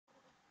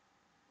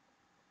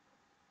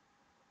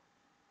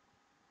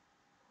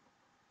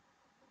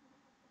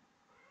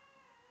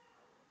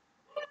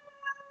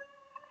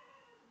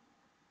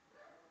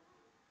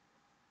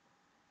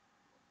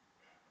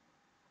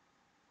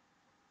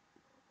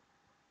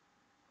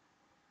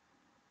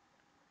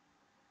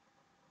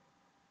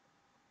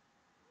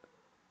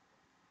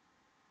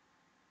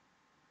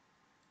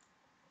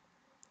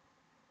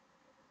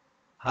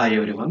Hi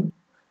everyone.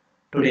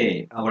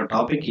 Today our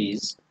topic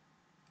is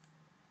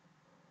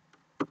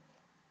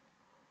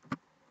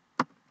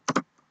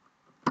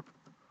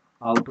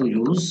how to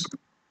use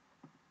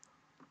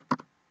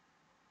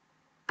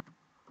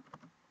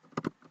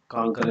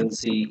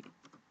concurrency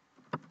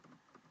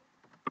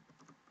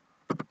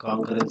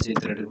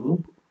thread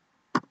group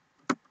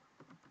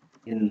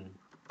in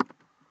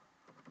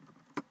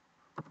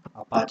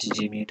Apache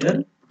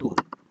Jmeter tool.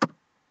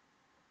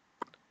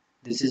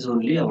 This is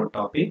only our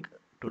topic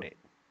today.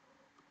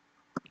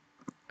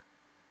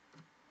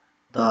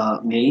 The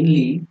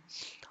mainly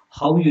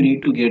how you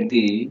need to get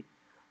the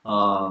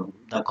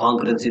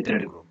concurrency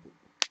thread group.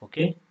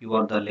 Okay, you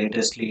are the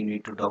latestly you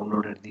need to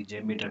download the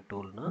Jmeter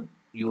tool. Na?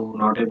 You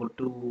not able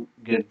to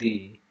get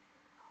the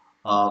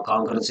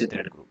concurrency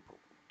thread group.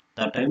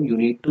 That time you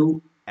need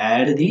to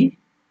add the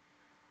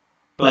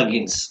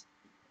plugins.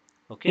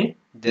 Okay,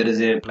 there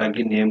is a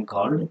plugin name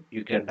called,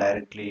 you can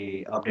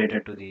directly update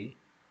it to the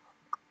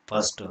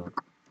first,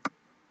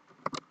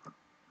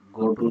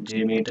 go to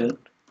Jmeter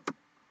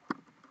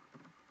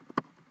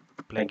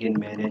plugin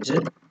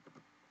manager.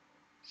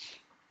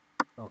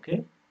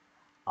 Okay,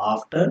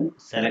 after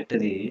select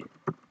the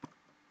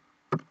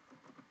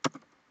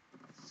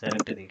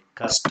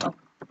custom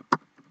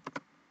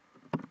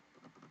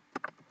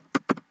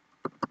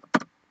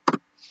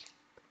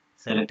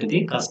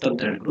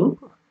thread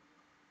group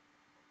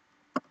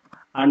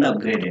and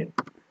upgraded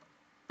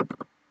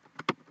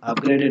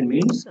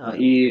means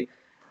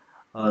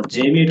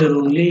Jmeter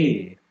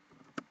only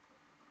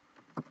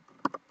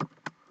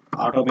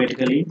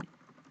automatically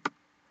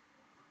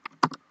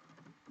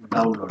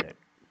downloaded.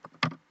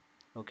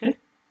 Okay,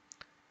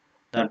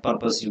 that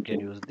purpose you can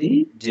use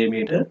the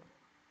Jmeter.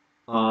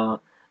 The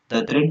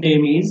thread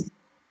name is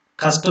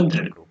custom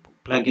thread group,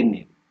 plugin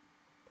name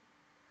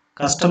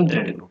custom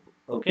thread group.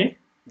 Okay,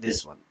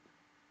 this one.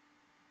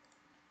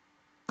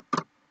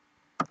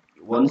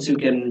 Once you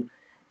can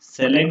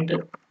select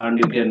and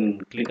you can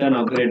click on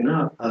upgrade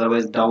now,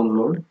 otherwise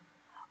download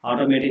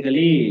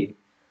automatically.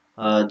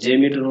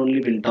 Jmeter only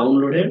will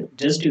download it.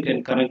 Just you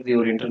can connect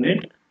your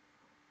internet.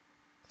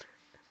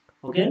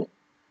 Okay,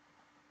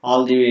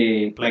 all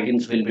the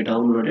plugins will be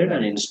downloaded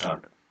and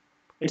installed.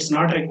 It's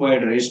not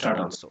required restart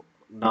also.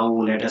 Now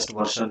latest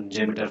version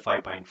Jmeter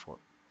 5.4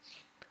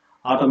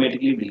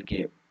 automatically will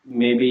came.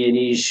 Maybe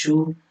any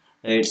issue,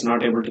 it's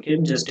not able to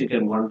came, just you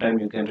can one time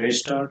you can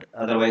restart,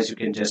 otherwise you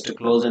can just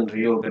close and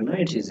reopen.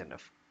 It is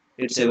enough.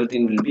 It's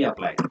everything will be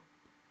applied.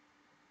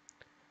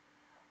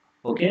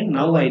 Okay,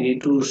 now I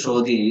need to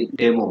show the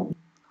demo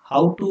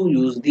how to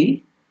use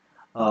the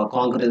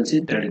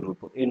concurrency thread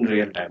group in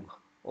real time.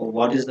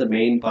 What is the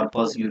main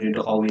purpose, you need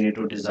to how we need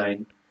to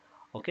design.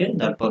 Okay,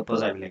 that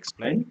purpose I will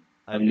explain.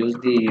 I will use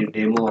the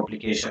demo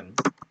application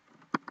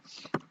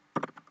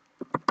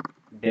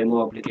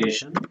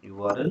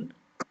URL.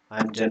 I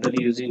am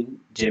generally using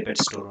JPEG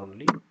store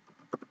only.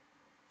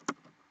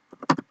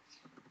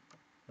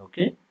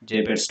 Okay,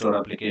 JPEG store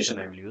application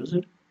I will use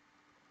it,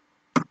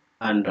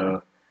 and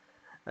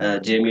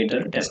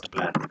Jmeter test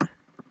plan.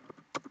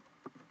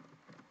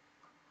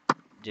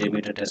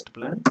 Jmeter test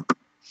plan.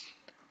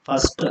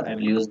 First I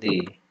will use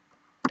the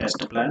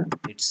test plan.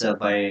 It's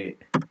by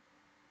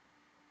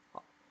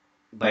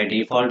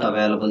default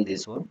available,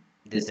 this one,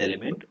 this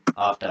element.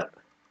 After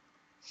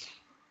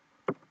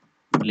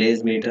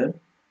Blazemeter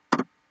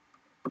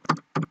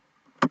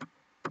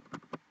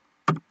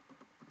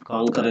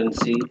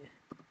concurrency.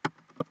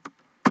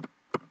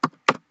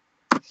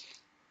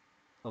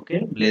 Okay,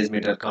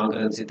 Blazemeter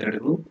concurrency thread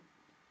group.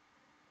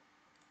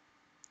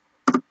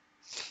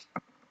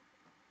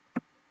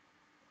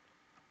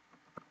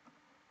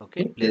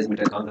 Okay,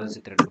 Blazemeter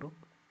concurrency thread group.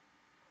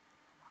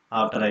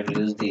 After I will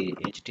use the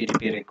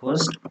HTTP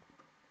request.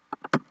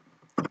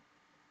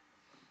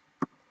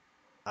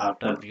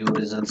 After view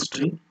results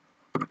tree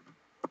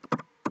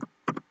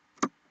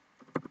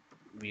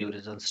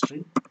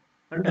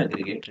and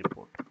aggregate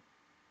report.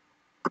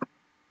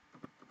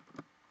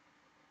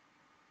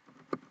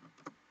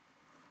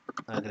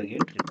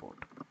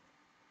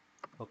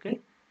 Okay,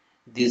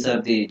 these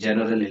are the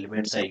general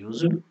elements I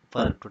used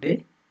for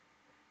today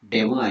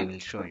demo. I will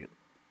show you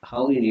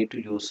how you need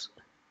to use.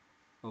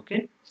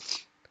 Okay,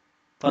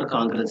 for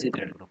concurrency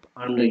thread group,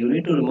 and you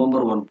need to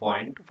remember one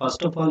point.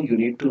 First of all, you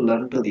need to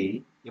learn to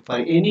the, for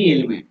any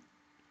element,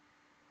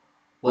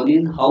 one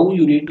is how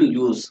you need to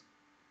use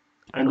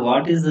and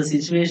what is the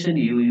situation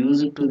you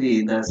use it to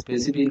the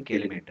specific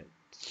element,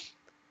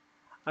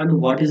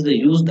 and what is the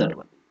use that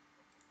one.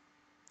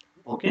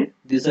 Okay,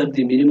 these are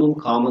the minimum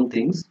common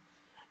things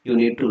you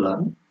need to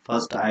learn.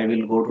 First I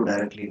will go to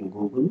directly in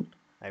Google.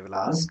 I will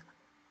ask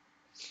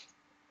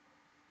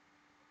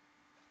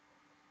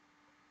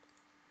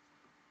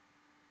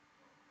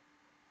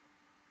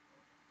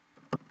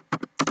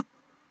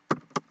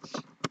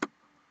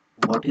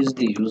what is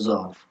the use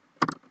of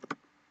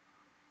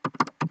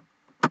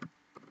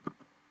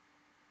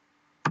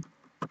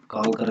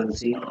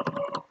concurrency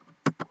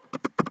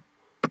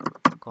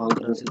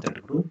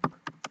thread group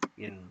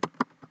in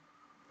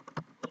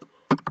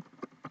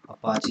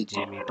Apache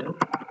Jmeter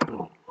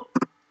tool.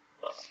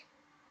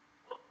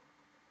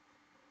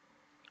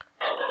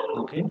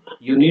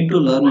 you need to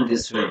learn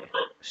this way,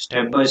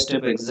 step by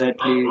step,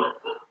 exactly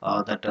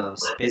that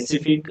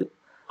specific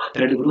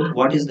thread group,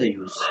 what is the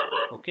use.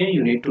 Okay,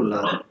 you need to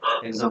learn.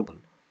 Example,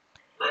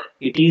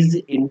 it is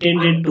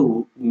intended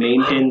to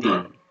maintain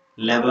the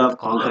level of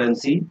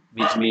concurrency,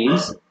 which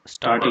means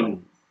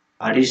starting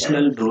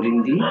additional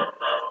during the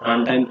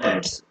runtime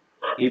threads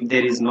if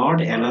there is not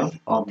enough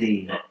of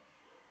the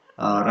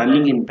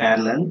running in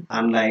parallel.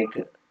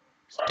 Unlike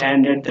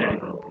standard thread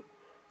group,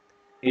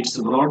 it's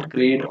will not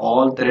create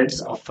all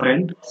threads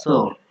upfront,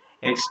 so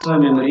extra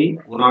memory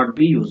will not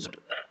be used.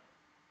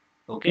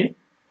 Okay,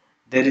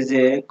 there is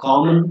a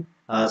common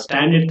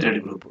standard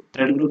thread group.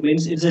 Thread group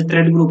means it's a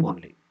thread group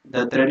only.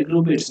 The thread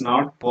group, it's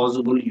not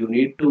possible you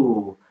need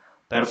to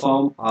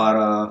perform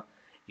or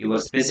your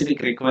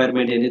specific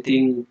requirement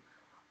anything,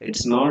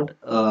 it's not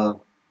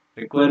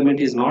requirement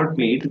is not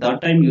meet,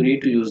 that time you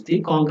need to use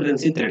the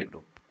concurrency thread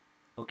group.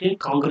 Okay,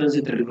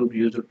 concurrency thread group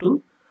used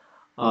to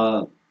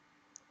uh,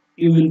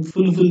 you will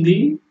fulfill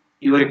the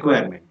your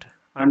requirement,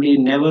 and you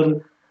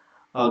never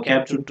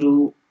capture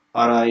to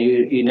or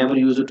you never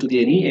use it to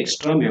the any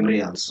extra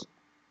memory also.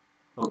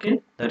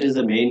 Okay, that is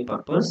the main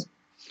purpose.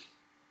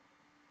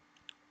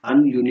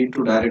 And you need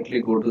to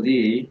directly go to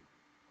the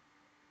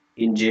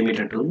in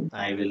Jmeter tool.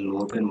 I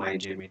will open my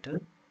Jmeter.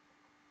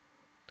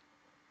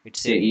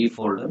 It's a E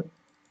folder.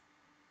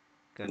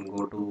 Can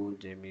go to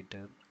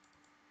Jmeter.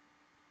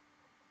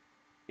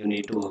 You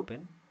need to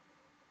open.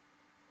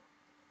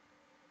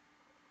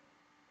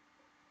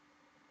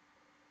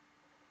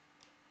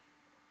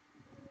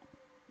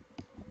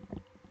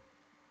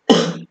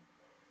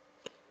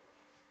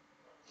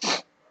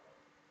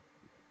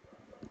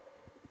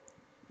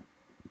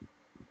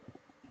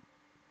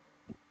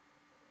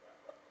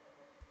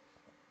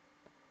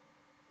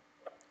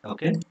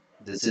 Okay,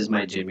 this is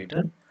my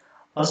Jmeter.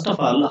 First of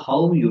all,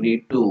 how you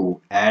need to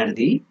add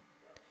the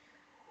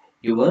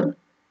your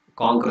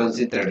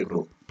concurrency thread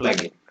group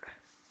plugin.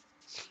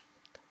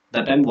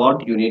 That time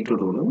what you need to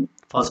do, no?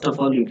 First of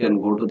all, you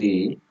can go to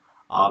the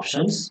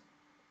options.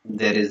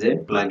 There is a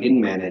plugin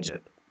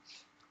manager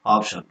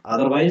option.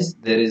 Otherwise,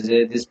 there is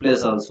a this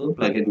place also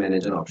plugin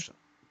manager option.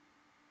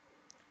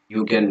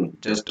 You can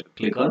just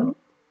click on.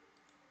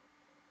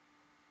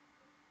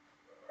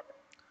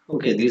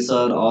 Okay, these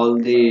are all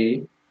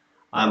the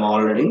I'm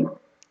already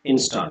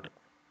installed.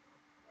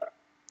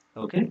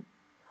 Okay,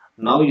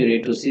 now you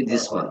need to see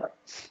this one,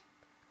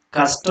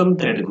 custom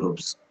thread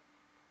groups.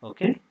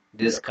 Okay,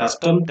 this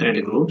custom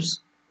thread groups,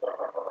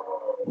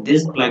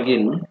 this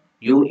plugin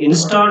you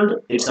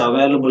installed, it's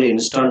available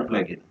installed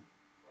plugin.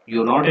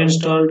 You not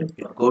installed,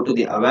 you go to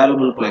the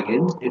available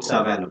plugins, it's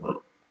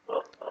available.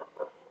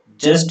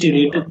 Just you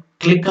need to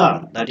click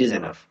on, that is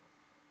enough.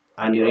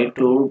 And you need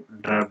to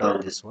drag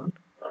down this one.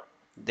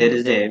 There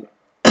is a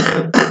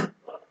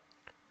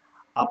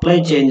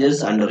apply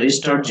changes and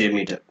restart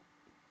Jmeter.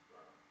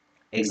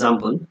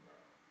 Example,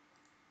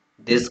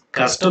 this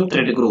custom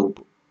thread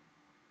group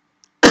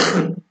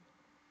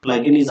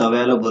plugin is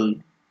available.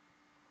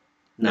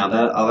 Now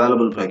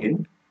available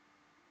plugin.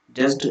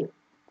 Just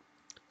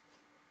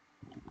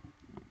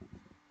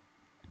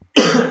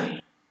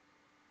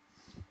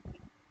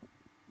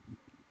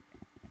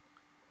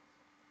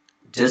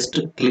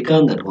click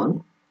on that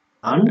one,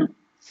 and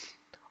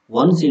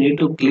once you need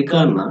to click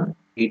on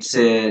it's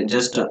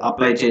just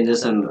apply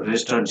changes and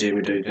restart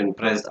Jmeter. You can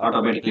press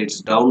automatically,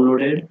 it's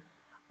downloaded,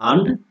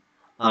 and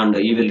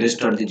you will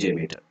restart the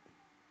Jmeter.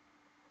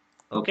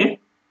 Okay,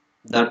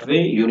 that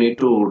way you need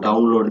to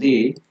download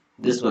the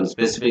this one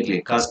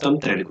specifically custom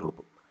thread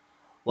group.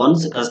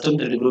 Once custom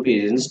thread group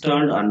is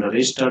installed and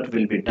restart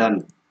will be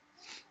done,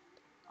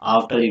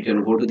 after you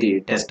can go to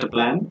the test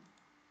plan,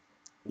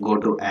 go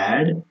to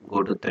add,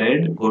 go to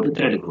thread, go to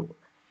thread group.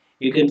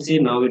 You can see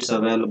now it's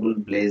available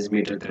Blaze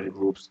meter thread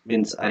groups,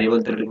 means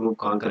arrival thread group,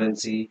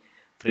 concurrency,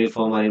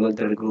 freeform arrival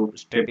thread group,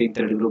 stepping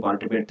thread group,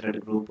 ultimate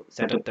thread group,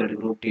 setup thread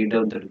group,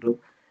 teardown thread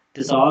group.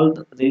 This all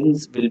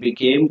things will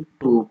become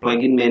to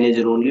plugin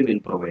manager only will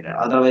provide.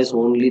 Otherwise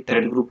only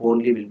thread group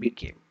only will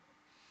become.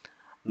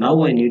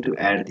 Now I need to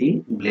add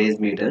the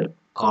Blaze meter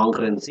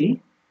concurrency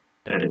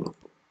thread group.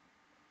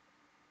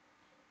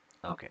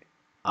 Okay.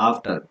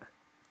 After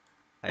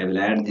I will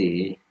add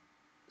the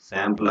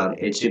sampler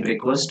HTTP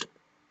request.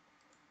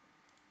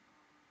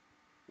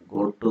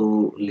 Go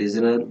to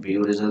listener,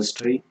 view results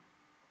tree.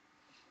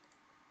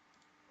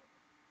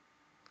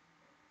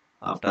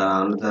 After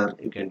another,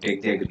 you can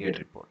take the aggregate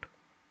report.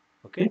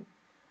 Okay,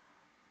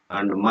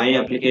 and my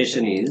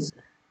application is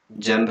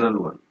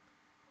general one.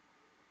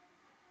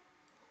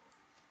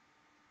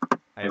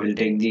 I will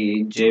take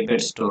the JPEG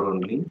store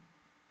only.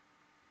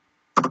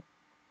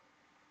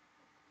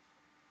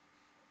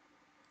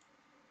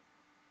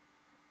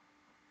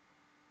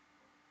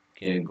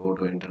 Okay, go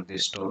to enter the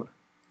store.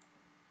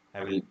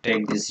 I will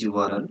take this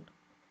URL.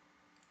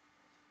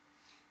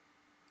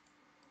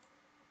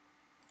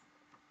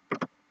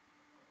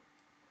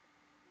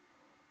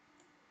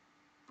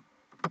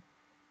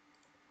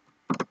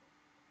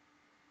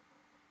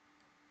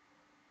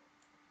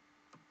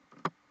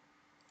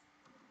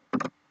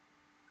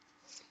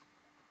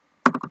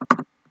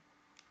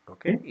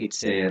 Okay,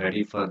 it's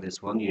ready for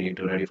this one. You need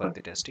to ready for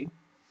the testing.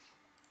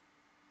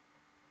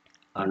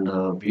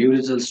 And view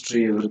results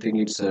tree, everything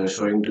it's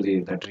showing to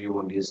the tree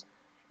one is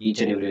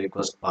each and every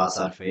request pass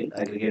or fail.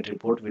 Aggregate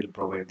report will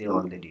provide the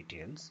all the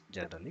details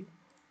generally.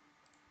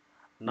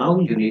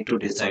 Now you need to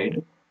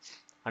decide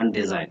and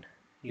design.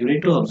 You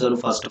need to observe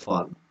first of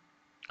all.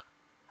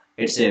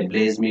 It's a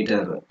Blaze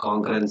Meter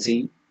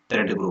concurrency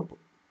thread group,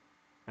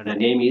 and the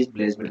name is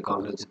Blaze Meter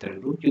concurrency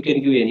thread group. You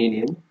can give any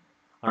name,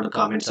 and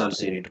comments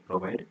also you need to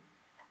provide.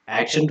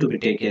 Action to be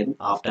taken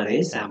after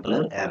a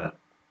sampler error.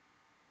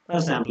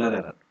 A sampler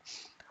error.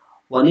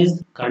 One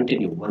is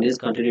continue. One is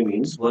continue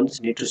means once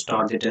you need to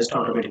start the test,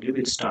 automatically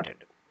will start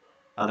it.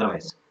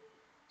 Otherwise,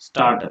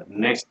 start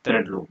next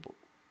thread loop.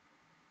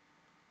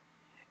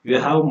 You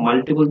have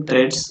multiple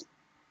threads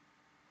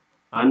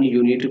and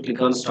you need to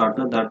click on start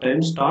now. That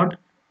time start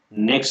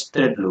next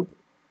thread loop.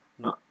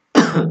 Now,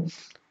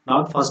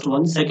 not first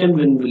one, second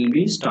one will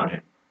be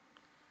started.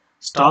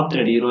 Stop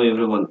thread,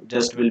 everyone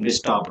just will be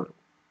stopped.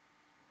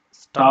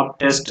 Stop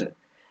test.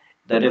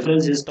 The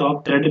difference is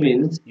stop thread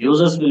means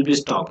users will be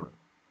stopped.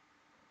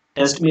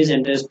 Test means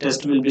entire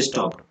test will be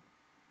stopped.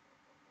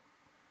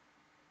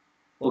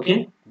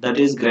 Okay, that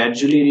is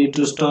gradually need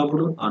to stop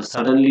or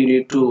suddenly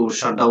need to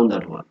shut down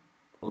that one.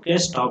 Okay,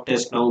 stop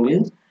test now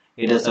means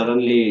it is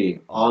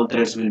suddenly all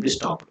threads will be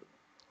stopped.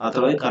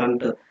 Otherwise,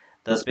 current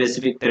the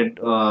specific thread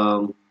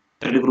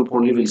group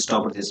only will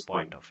stop at this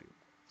point of view.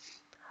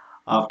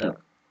 After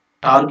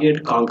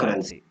target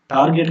concurrency.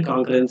 Target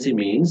concurrency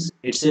means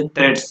it's a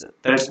threads.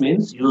 Threads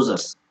means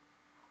users.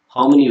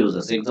 How many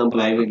users?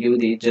 Example, I will give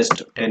the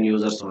just 10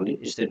 users only.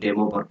 It's the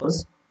demo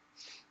purpose.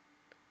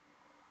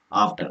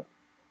 After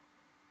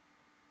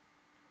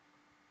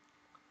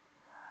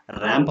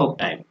ramp up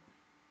time,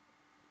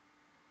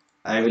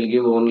 I will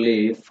give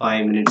only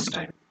 5 minutes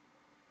time.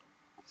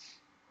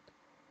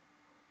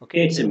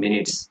 Okay, it's a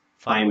minutes,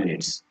 5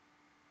 minutes.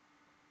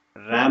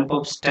 Ramp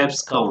up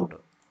steps count.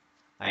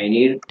 I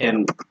need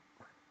 10.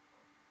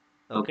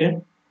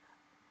 Okay.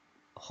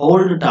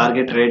 Hold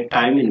target rate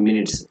time in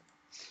minutes.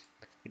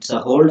 It's a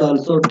hold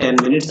also 10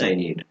 minutes I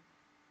need.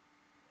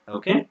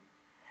 Okay.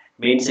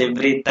 Means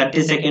every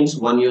 30 seconds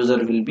one user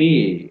will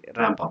be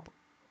ramp up.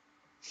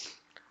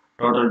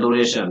 Total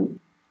duration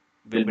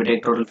will be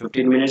take total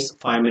 15 minutes,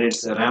 5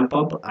 minutes ramp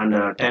up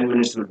and 10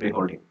 minutes will be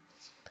holding.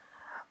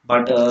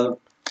 But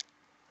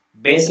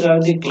based on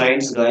the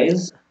clients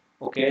guys,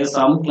 okay,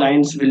 some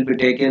clients will be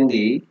taken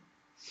the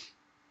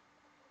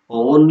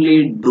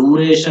only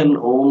duration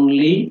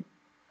only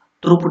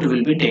throughput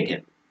will be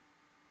taken.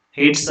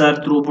 Hits or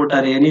throughput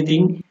or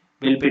anything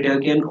will be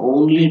taken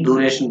only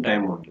duration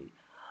time only.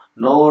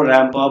 No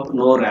ramp up,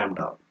 no ramp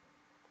down.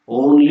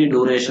 Only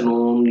duration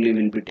only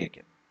will be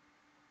taken.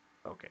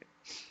 Okay.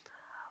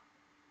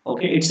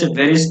 Okay, it's a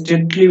very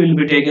strictly will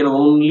be taken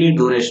only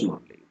duration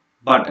only.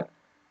 But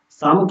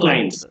some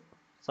clients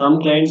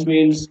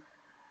means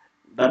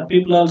that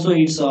people also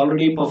it's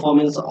already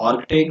performance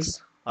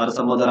architects or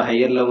some other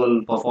higher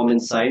level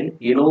performance side.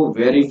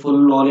 Very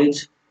full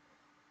knowledge,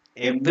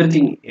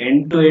 everything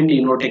end to end.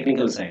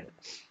 Technical side.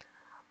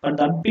 But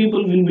that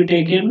people will be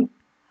taken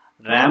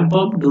ramp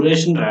up,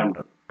 duration ramp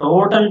down.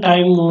 Total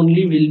time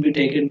only will be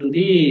taken to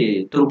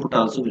the throughput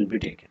also will be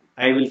taken.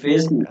 I will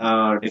face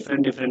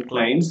different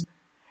clients,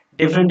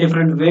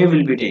 different way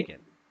will be taken.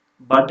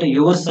 But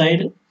your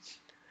side,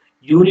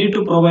 you need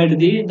to provide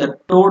the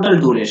total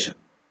duration.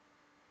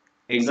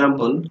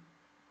 Example,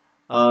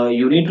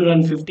 you need to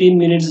run 15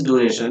 minutes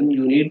duration.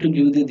 You need to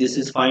give this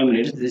is 5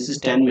 minutes, this is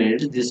 10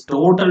 minutes. This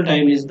total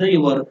time is the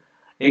your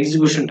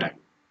execution time.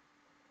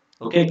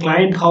 Okay,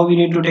 client how we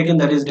need to take in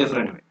that is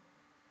different way.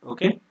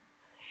 Okay.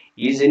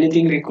 Is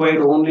anything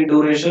required only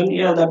duration?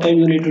 Yeah, that time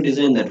you need to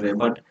design that way.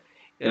 But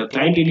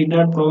client did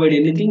not provide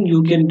anything,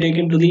 you can take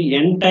into the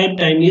entire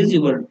time is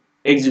your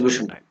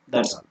execution time.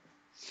 That's all.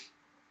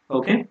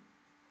 Okay.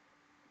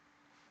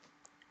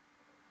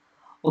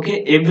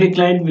 Okay. Every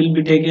client will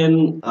be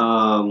taken.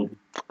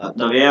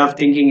 The way of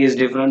thinking is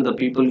different. The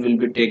people will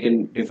be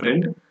taken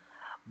different.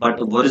 But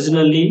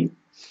originally,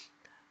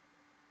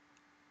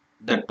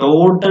 the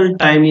total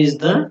time is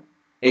the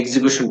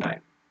execution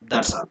time.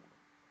 That's all.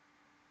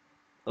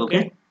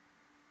 Okay.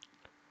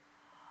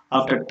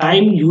 After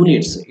time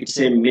units, it's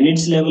a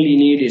minutes level you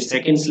need, a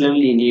seconds level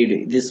you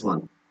need this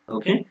one.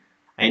 Okay,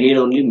 I need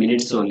only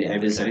minutes only. I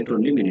will select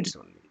only minutes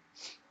only.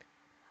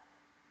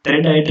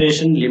 Thread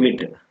iteration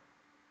limit,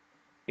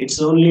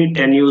 it's only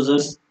 10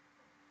 users,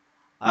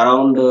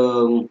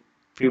 around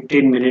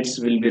 15 minutes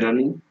will be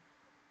running.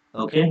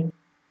 Okay,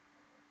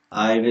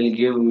 I will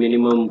give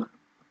minimum,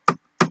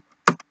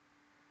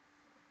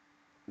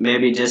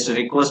 maybe just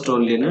request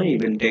only. No, you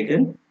will take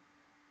a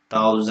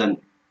thousand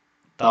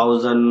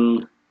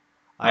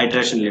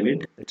iteration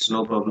limit. It's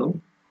no problem.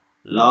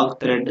 Log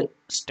thread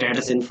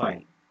status in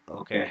file.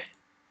 Okay,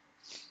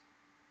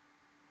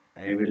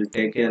 I will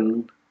take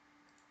in.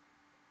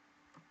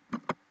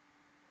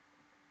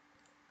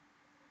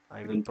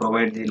 I will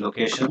provide the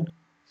location.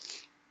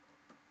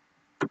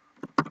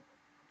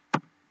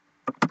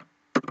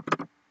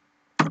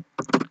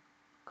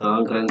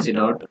 Concurrency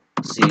dot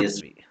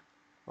CSV.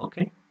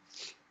 Okay,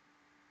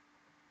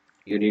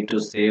 you need to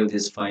save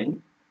this file.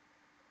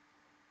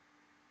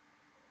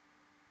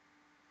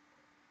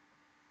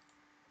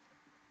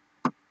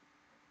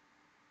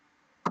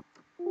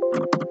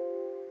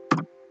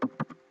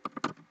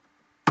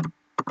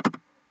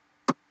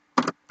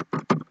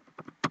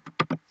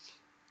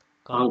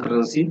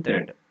 Concurrency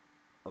thread.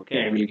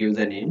 Okay, I will give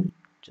the name.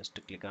 Just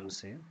click on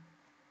save.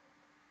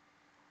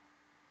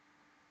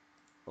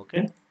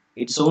 Okay,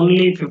 it's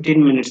only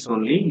 15 minutes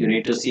only. You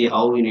need to see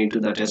how you need to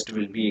the test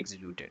will be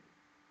executed.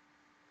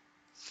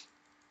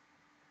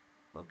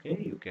 Okay,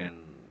 you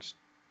can.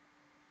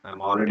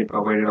 I'm already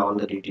provided all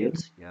the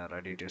details. Yeah,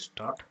 ready to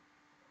start.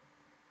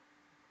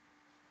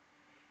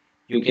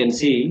 You can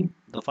see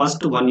the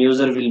first one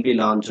user will be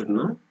launched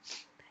now.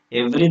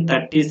 Every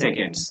 30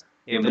 seconds.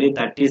 Every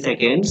 30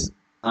 seconds,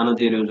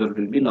 another user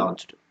will be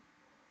launched.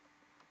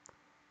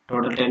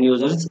 Total 10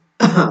 users,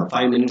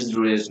 5 minutes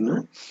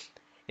duration.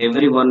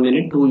 Every 1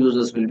 minute, 2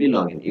 users will be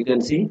logging. You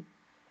can see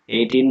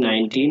 18,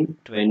 19,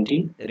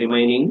 20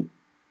 remaining.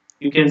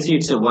 You can see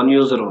it's a one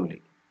user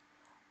only.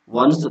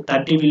 Once the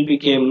 30 will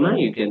become,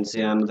 you can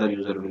say another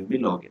user will be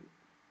login.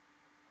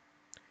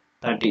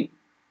 30.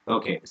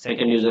 Okay,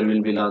 second user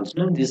will be launched.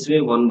 This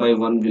way, one by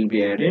one will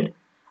be added,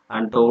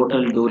 and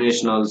total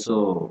duration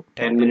also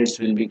 10 minutes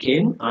will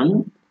become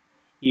and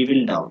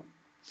even down.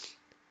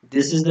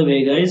 This is the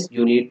way, guys.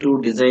 You need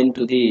to design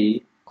to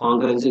the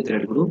concurrency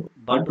thread group.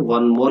 But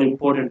one more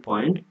important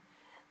point.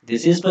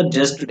 This is for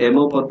just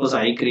demo purpose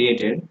I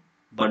created,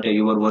 but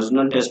your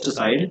original test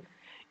side,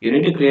 you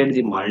need to create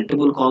the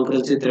multiple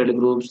concurrency thread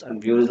groups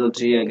and view result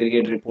tree,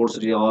 aggregate reports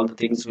tree, all the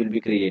things will be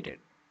created.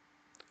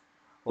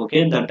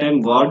 Okay, that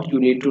time what you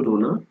need to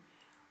do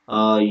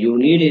now, you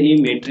need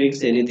any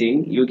metrics,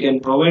 anything, you can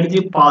provide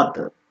the path.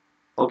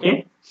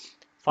 Okay,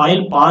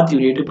 file path you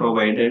need to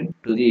provide it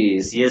to the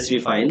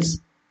CSV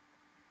files.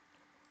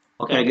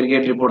 Okay,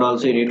 aggregate report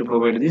also you need to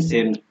provide the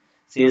same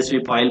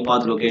CSV file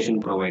path location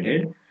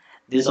provided.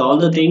 These all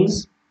the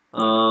things,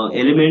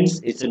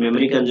 elements, it's a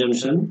memory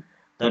consumption.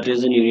 That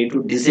reason you need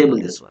to disable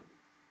this one.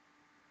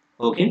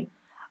 Okay.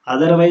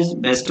 Otherwise,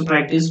 best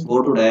practice,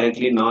 go to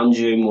directly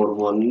non-GUI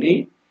mode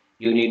only.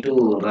 You need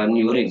to run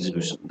your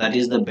execution. That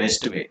is the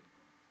best way.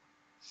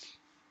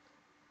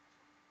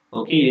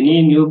 Okay.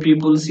 Any new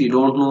peoples you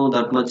don't know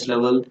that much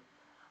level.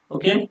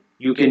 Okay.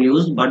 You can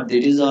use, but there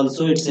is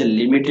also it's a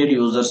limited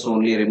users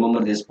only.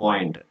 Remember this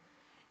point.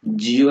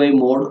 GUI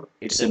mode,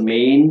 it's a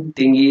main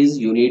thing is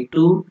you need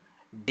to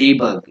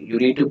debug, you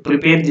need to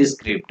prepare this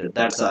script.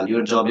 That's all,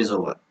 your job is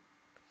over.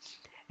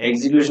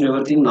 Execution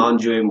everything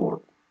non-GUI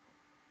mode.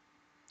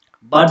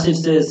 But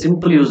it's a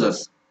simple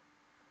users.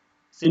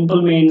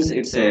 Simple means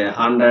it's a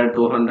 100,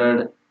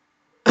 200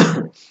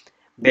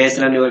 based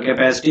on your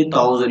capacity,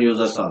 1000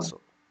 users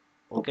also.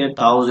 Okay,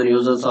 1000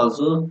 users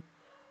also,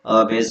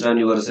 based on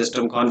your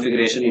system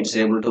configuration, it's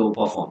able to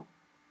perform.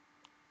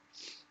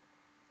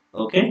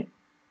 Okay,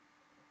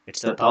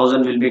 it's a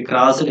 1000 will be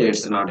crossed,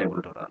 it's not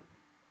able to run.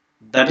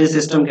 That is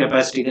system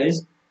capacity,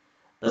 guys.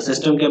 The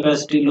system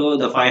capacity low,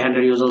 the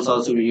 500 users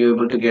also will be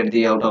able to get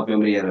the out of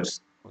memory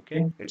errors.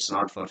 Okay, it's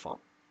not perform.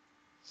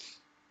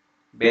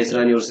 Based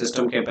on your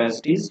system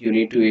capacities, you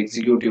need to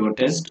execute your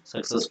test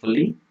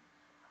successfully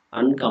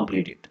and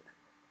complete it.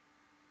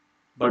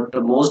 But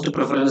the most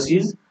preference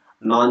is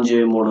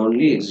non-GUI mode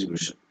only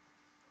execution.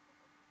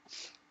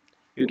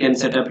 You can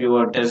set up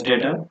your test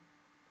data,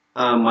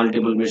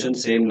 multiple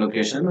missions, same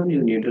location, and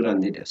you need to run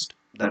the test.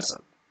 That's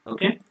all.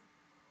 Okay.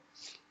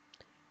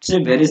 It's a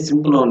very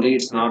simple only.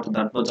 It's not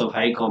that much of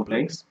high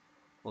complex.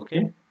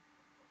 Okay.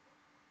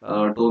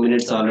 2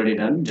 minutes already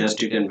done.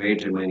 Just you can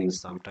wait remaining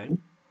some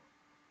time.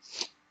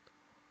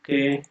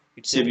 Okay.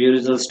 It's a view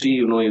results tree.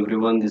 You know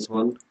everyone this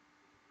one.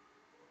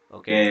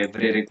 Okay.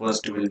 Every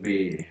request will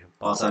be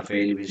pass or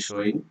fail will be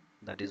showing.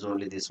 That is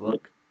only this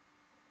work.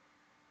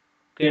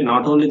 Okay,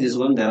 not only this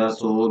one, there are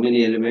so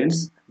many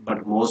elements,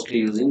 but mostly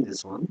using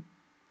this one.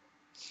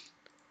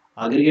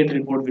 Aggregate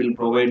report will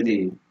provide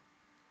the,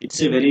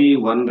 it's a very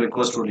one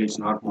request only, it's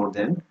not more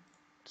than,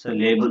 it's a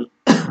label.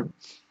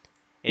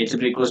 Each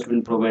request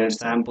will provide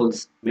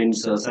samples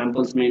means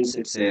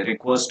it's a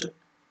request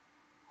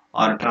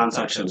or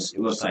transactions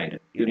your side.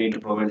 You need to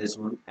provide this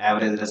one,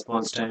 average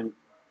response time,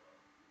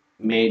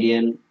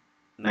 median,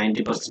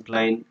 90%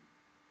 line,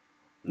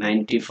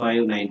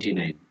 95,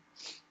 99.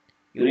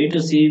 You need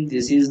to see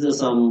this is the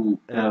some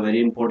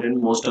very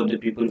important. Most of the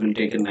people will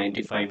take a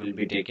 95 will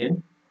be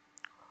taken.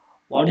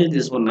 What is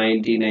this one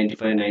 90,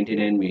 95,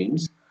 99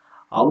 means?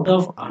 Out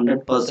of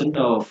 100%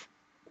 of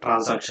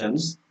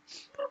transactions,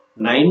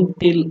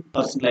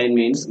 90% line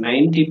means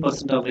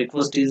 90% of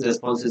request is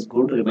response is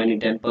good,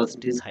 remaining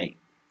 10% is high.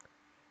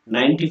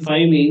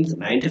 95 means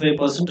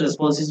 95%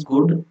 response is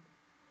good,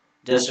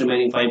 just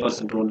remaining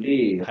 5%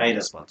 only high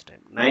response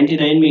time.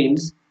 99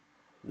 means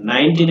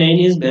 99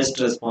 is best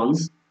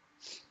response,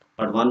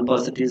 but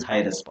 1% is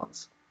high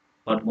response.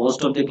 But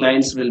most of the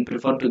clients will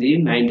prefer to the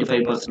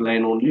 95%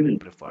 line only will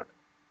prefer.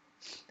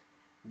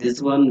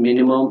 This one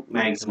minimum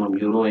maximum,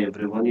 you know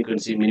everyone, you can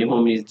see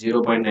minimum is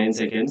 0.9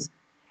 seconds,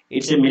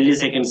 It's a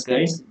milliseconds,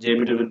 guys.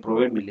 Jmeter will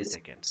provide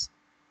milliseconds.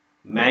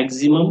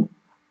 Maximum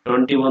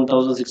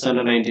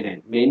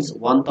 21,699 means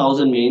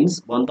 1000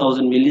 means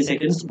 1000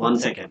 milliseconds 1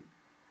 second.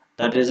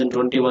 That is in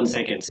 21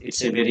 seconds.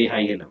 It's a very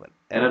high level.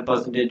 Error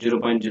percentage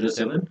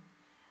 0.07.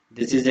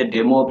 This is a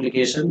demo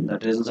application.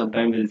 That reason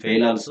sometimes will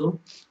fail also.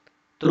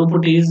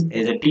 Throughput is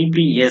a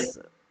TPS.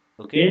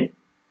 Okay.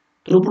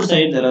 Throughput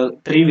side there are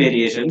three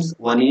variations.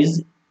 One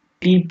is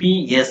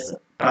TPS,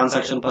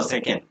 transaction per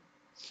second.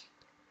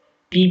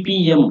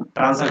 TPM,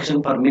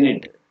 transaction per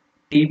minute.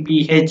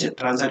 TPH,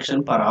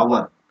 transaction per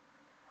hour.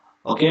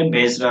 Okay,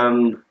 based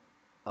on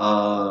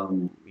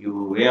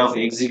your way of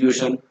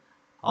execution,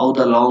 how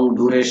the long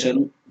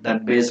duration,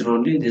 that based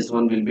only this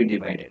one will be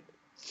divided.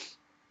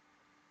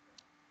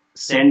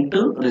 Sent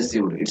to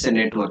received, it's a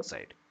network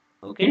side.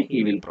 Okay,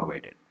 he will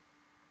provide it.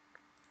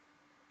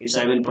 It's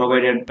I will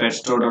provide at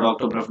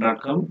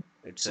petstore.octopref.com.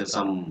 It's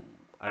some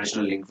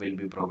additional link will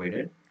be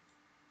provided.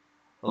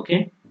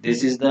 Okay,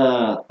 this is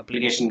the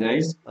application,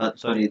 guys.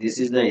 Sorry, this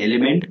is the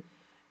element.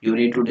 You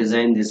need to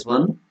design this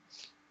one.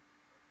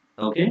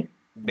 Okay,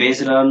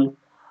 based on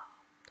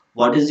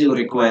what is your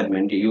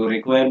requirement. Your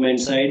requirement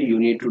side, you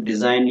need to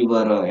design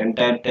your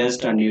entire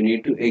test and you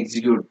need to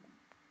execute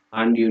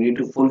and you need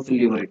to fulfill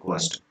your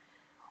request.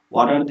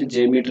 What are the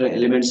Jmeter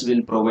elements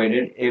will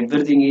provided?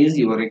 Everything is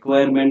your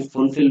requirement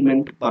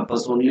fulfillment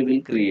purpose only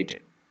will create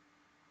it.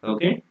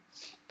 Okay,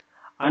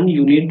 and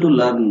you need to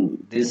learn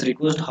this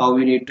request how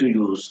we need to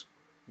use.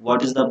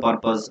 What is the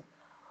purpose?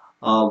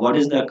 What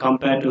is the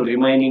compared to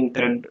remaining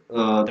thread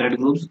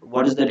groups?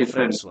 What is the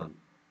difference one?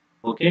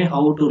 Okay,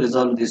 how to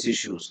resolve these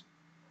issues?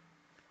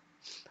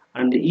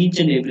 And each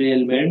and every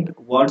element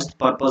what's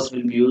purpose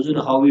will be used,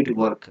 how it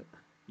work,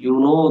 you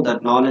know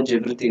that knowledge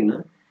everything,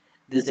 na?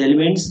 These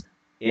elements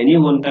any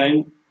one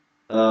time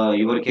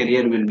your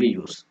career will be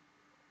used.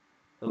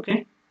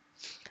 Okay,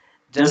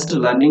 just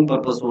learning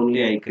purpose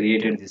only I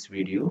created this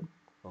video.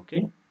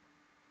 Okay,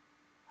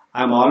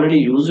 I'm already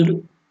used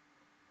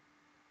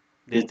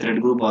this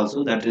thread group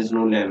also, that is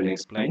only I will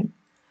explain.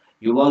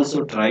 You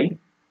also try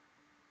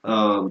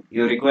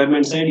your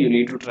requirement side, you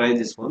need to try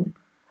this one.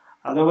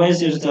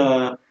 Otherwise it's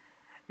a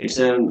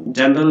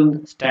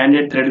general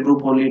standard thread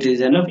group only, it is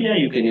enough. Yeah,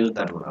 you can use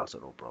that one also,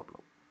 no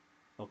problem.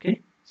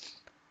 Okay,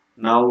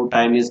 now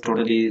time is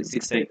totally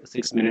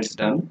 6 minutes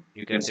done.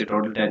 You can see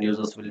total 10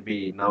 users will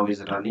be now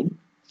is running,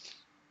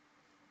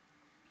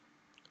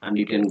 and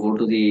you can go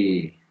to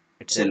the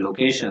it's a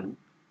location.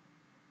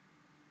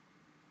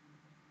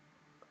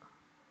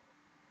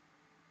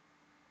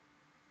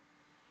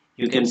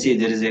 You can see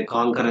there is a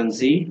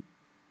concurrency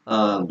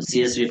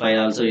CSV file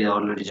also is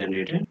already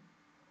generated.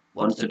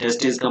 Once the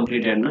test is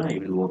completed, now I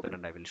will open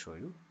and I will show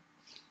you.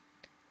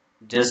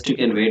 Just you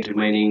can wait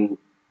remaining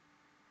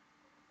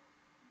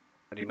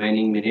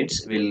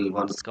minutes will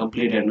once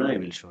completed, now I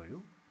will show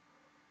you.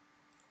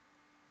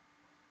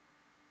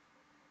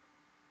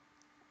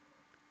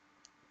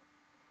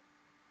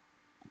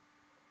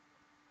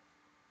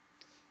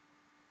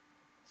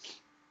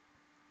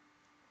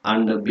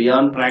 And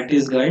beyond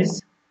practice,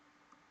 guys,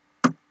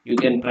 you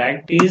can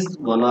practice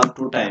 1 or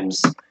 2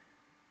 times,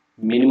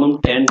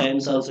 minimum 10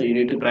 times also you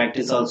need to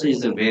practice also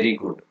is a very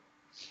good.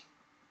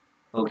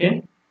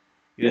 Okay,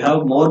 you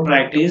have more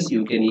practice,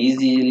 you can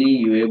easily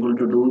you able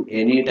to do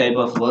any type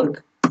of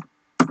work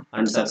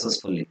and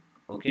successfully.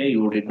 Okay,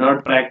 you did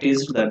not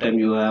practice, that time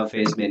you have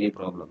faced many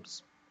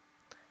problems,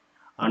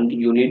 and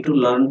you need to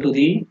learn to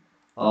the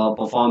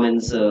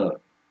performance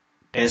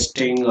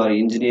testing or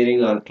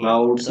engineering or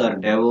clouds or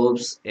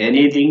DevOps,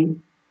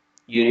 anything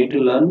you need to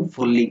learn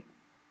fully,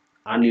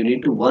 and you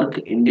need to work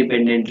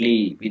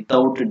independently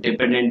without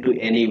dependent to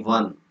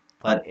anyone.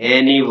 For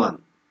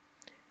anyone,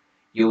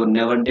 you were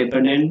never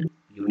dependent.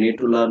 You need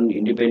to learn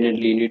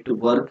independently, you need to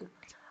work,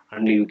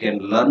 and you can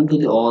learn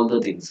to all the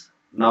things.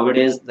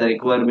 Nowadays the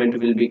requirement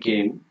will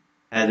become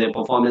as a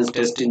performance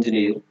test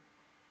engineer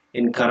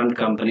in current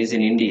companies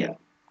in India,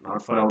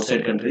 not for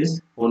outside countries,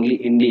 only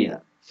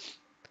India.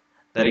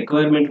 The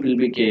requirement will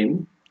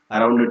become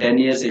around 10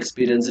 years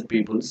experienced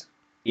peoples.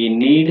 You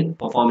need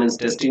performance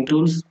testing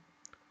tools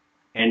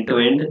end to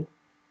end,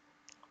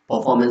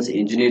 performance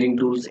engineering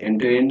tools end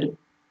to end.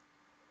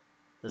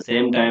 The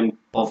same time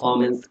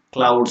performance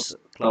clouds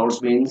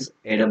means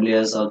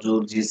AWS,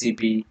 Azure,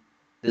 GCP,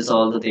 this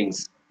all the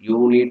things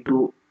you need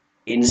to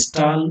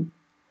install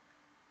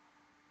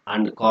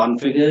and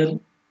configure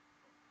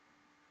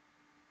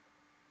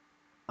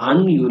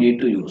and you need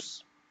to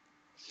use.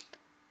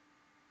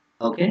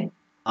 Okay,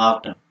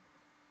 after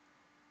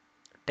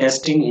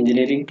testing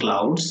engineering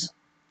clouds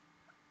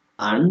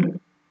and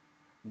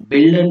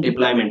build and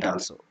deployment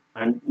also,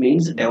 and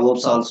means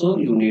DevOps also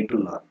you need to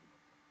learn.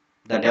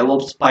 The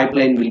DevOps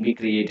pipeline will be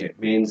created,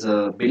 means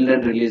build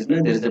and release,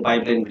 there is a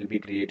pipeline will be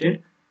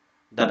created,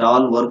 that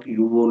all work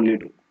you only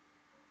do.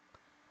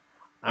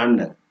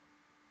 And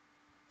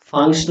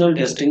functional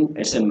testing,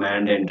 it's a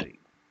mandatory.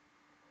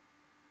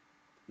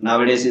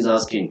 Nowadays is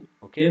asking,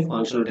 okay,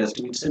 functional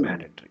testing, it's a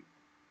mandatory.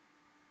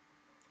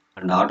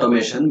 And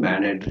automation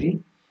mandatory.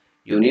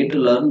 You need to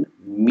learn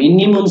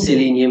minimum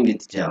Selenium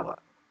with Java.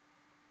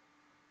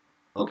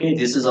 Okay,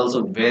 this is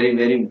also very,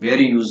 very,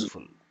 very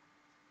useful.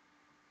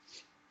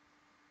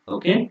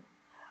 Okay,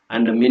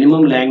 and the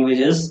minimum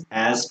languages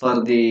as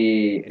per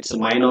the, it's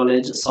my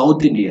knowledge,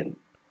 South Indian.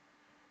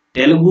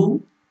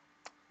 Telugu,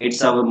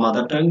 it's our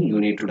mother tongue.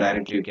 You need to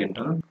directly you can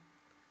talk.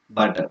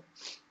 But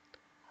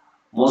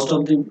most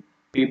of the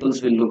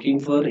peoples will looking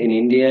for in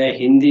India,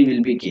 Hindi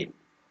will be key.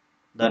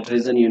 That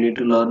reason you need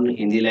to learn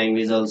Hindi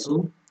language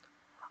also,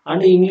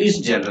 and English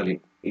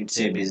generally. It's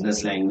a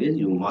business language.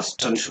 You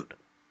must and should.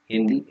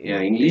 Hindi,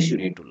 English you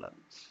need to learn.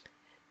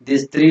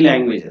 These three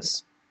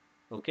languages.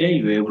 Okay,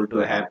 you able to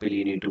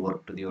happily need to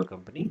work to your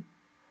company.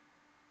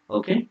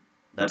 Okay,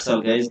 that's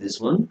all guys. This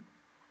one.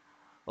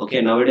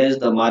 Okay, nowadays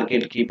the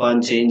market keep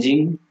on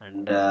changing,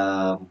 and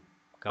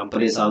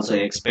companies also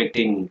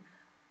expecting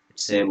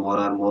say more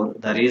and more.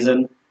 The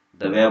reason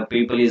the way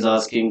people is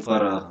asking for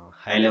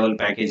high level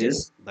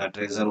packages. That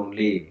reason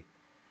only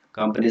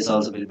companies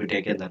also will be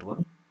taking that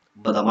one.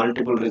 But the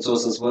multiple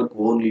resources work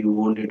only you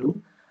want to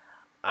do,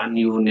 and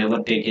you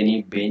never take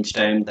any bench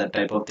time. That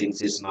type of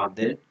things is not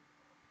there.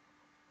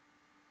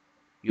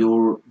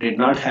 You did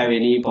not have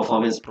any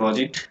performance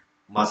project.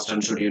 Must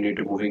and should you need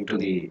to moving to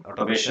the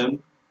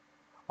automation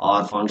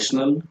or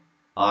functional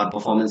or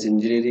performance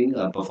engineering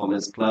or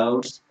performance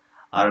clouds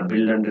or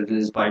build and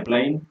release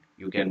pipeline,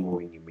 you can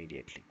moving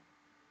immediately.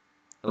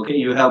 Okay,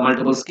 you have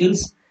multiple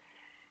skills.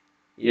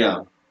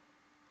 Yeah,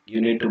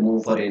 you need to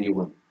move for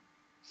anyone.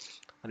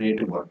 You need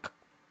to work.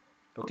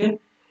 Okay,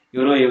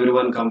 you know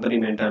everyone company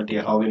mentality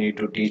how we need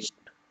to teach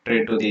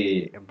trade to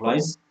the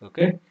employees.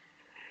 Okay,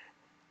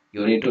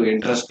 you need to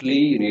interestly,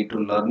 you need to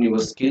learn your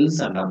skills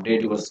and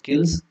update your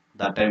skills.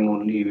 That time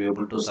only you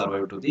able to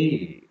survive to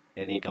the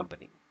any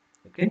company.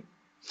 Okay,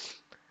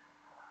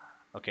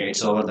 okay,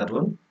 it's over that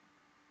one.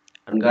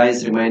 And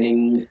guys,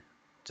 remaining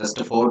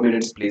just 4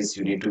 minutes, please.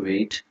 You need to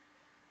wait.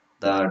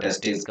 The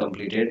test is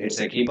completed. It's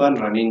a keep on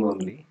running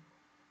only.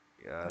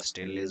 Yeah,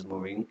 still is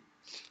moving.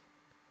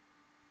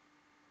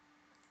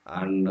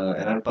 And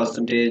error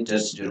percentage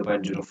just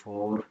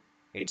 0.04.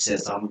 It's a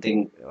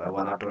something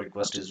one or two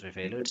request is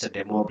failed. It's a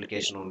demo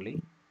application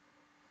only.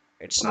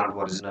 It's not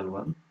original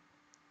one.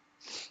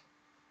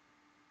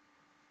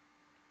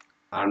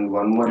 And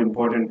one more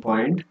important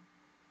point.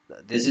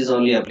 This is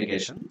only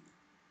application.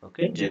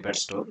 Okay, JPEG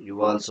store.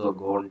 You also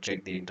go and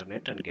check the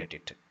internet and get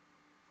it.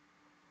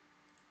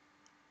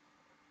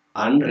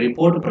 And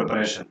report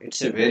preparation.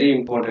 It's a very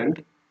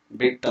important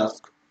big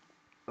task.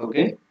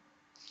 Okay,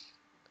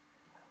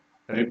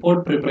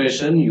 report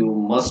preparation you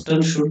must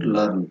and should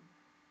learn.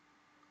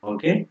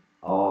 Okay,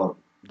 or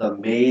the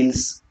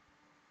mails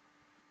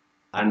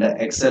and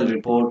the Excel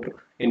report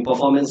in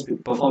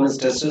performance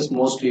testers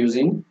mostly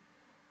using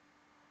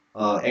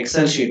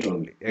Excel sheet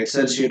only.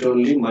 Excel sheet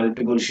only,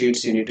 multiple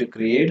sheets you need to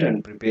create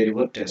and prepare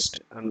your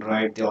test and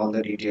write all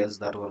the details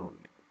that one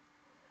only.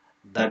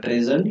 That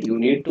reason you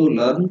need to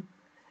learn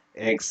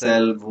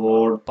Excel,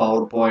 Word,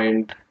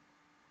 PowerPoint.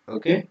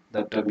 Okay,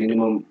 that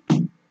minimum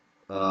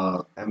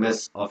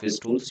MS Office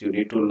tools you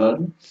need to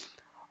learn.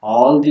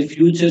 All the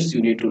futures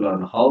you need to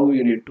learn how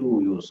you need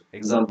to use.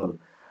 Example,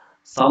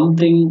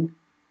 something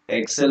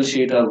Excel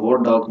sheet or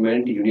Word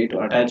document you need to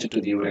attach it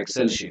to your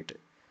Excel sheet.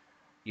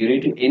 You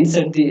need to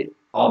insert the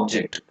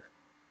object.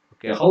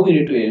 Okay, how you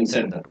need to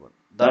insert that one?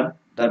 That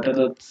are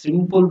the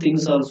simple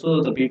things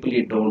also the people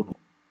you don't know.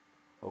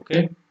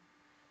 Okay,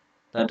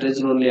 that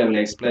reason only I will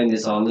explain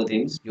this all the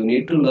things. You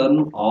need to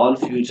learn all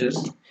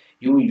futures.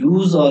 You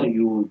use or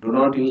you do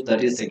not use,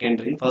 that is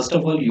secondary. First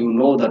of all, you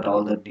know that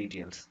all the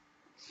details.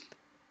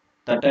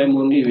 That time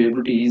only you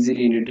able to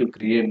easily need to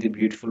create the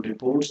beautiful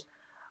reports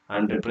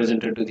and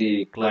represent it to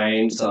the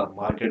clients or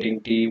marketing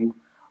team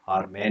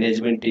or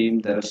management team.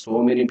 There are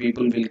so many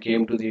people will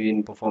came to the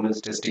in performance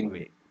testing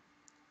way,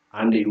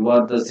 and you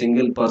are the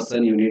single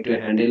person you need to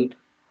handle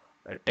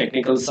a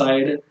technical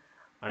side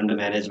and the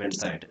management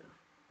side.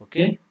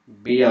 Okay,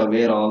 be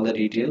aware all the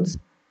details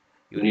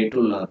you need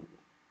to learn.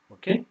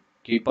 Okay,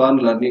 keep on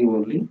learning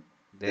only.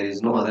 There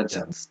is no other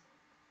chance.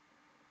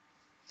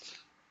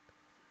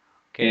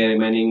 Okay,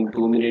 remaining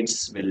 2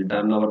 minutes. We'll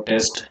done our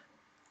test.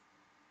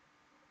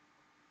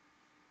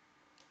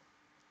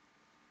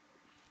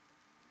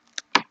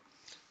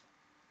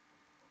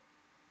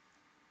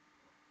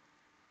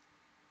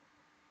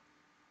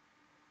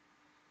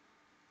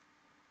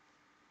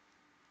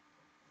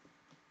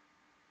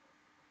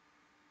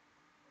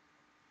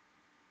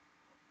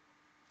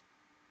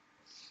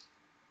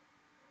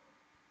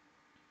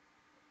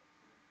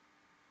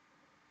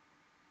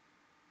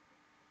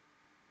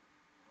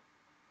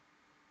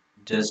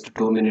 Just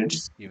 2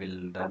 minutes. You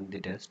will done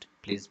the test.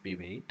 Please be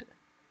wait.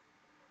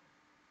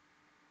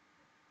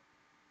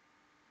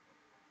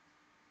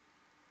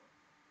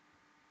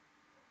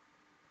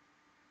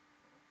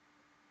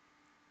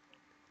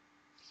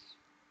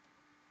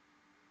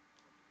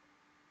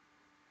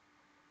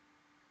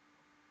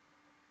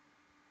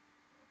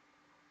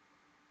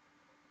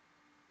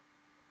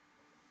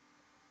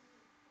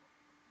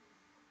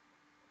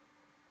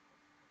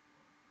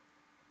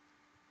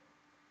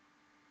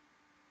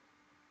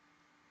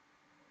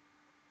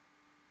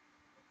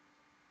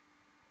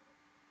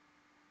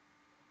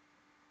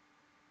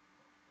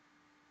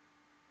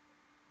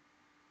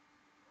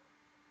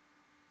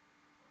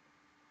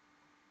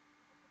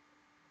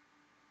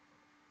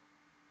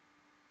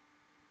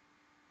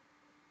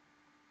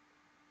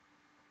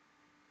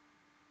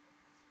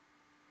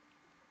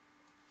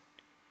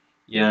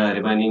 Yeah,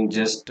 remaining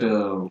just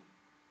 20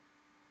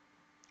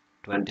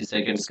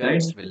 seconds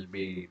guys will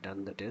be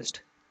done the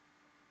test.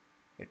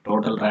 A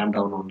total ram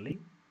down only.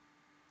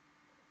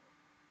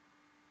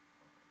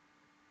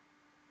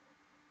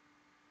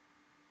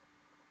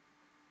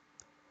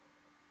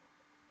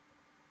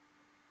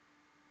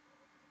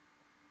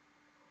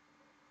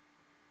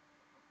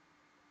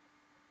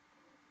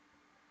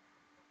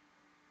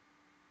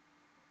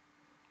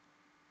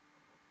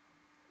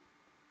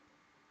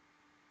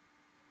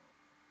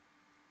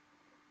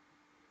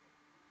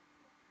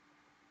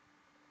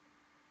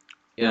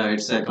 Yeah,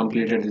 it's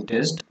completed the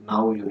test.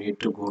 Now you need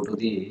to go to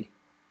the,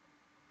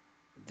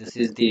 this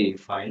is the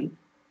file,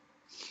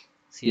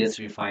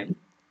 CSV file.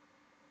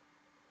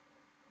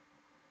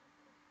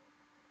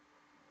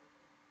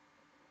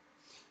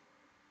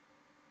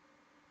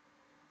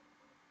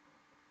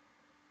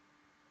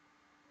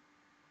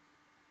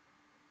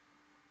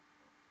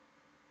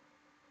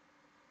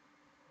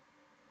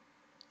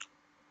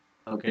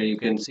 Okay, you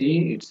can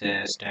see it's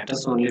a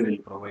status only will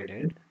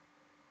provided.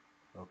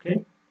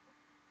 Okay,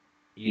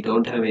 you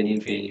don't have any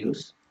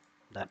failures.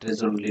 That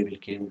is only will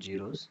came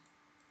zeros.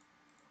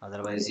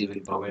 Otherwise, he will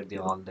provide the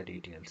all the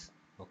details.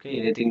 Okay,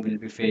 anything will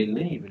be failed,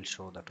 he will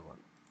show that one.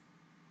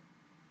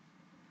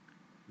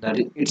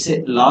 It's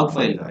a log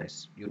file,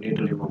 guys. You need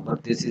to remember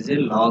this is a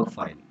log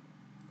file.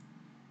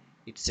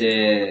 It's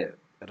a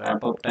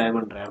ramp up time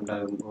and ramp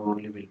down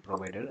only will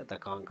provided. The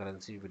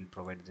concurrency will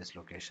provide these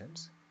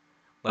locations,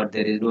 but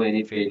there is no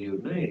any failure.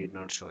 No, it did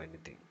not show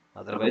anything.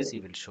 Otherwise, he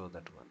will show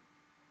that one.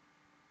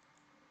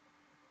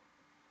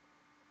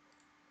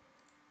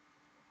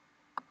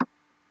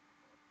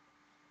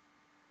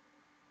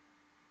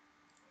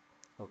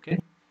 Okay.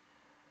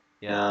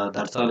 Yeah,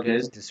 that's all,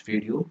 guys. This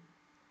video.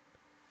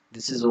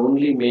 This is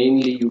only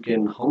mainly you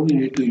can how you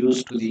need to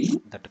use to the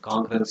that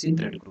concurrency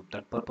thread group.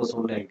 That purpose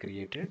only I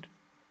created.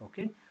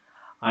 Okay.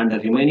 And the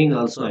remaining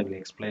also I will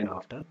explain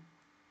after.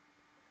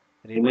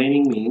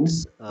 Remaining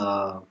means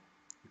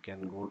you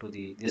can go to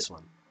the this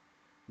one.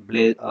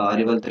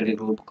 Arrival thread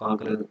group,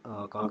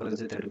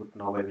 concurrency thread group.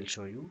 Now I will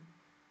show you.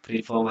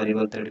 Freeform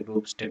arrival thread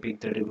group, stepping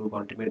thread group,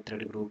 ultimate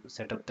thread group,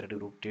 setup thread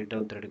group,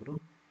 takedown thread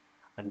group,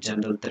 and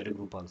general thread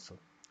group also.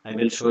 I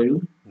will show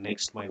you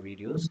next my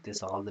videos.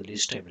 This all the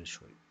list I will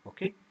show you.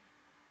 Okay.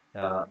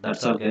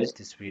 That's all, guys.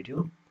 This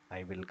video.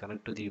 I will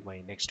connect to the my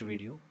next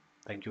video.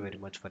 Thank you very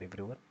much for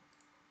everyone.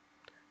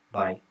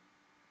 Bye.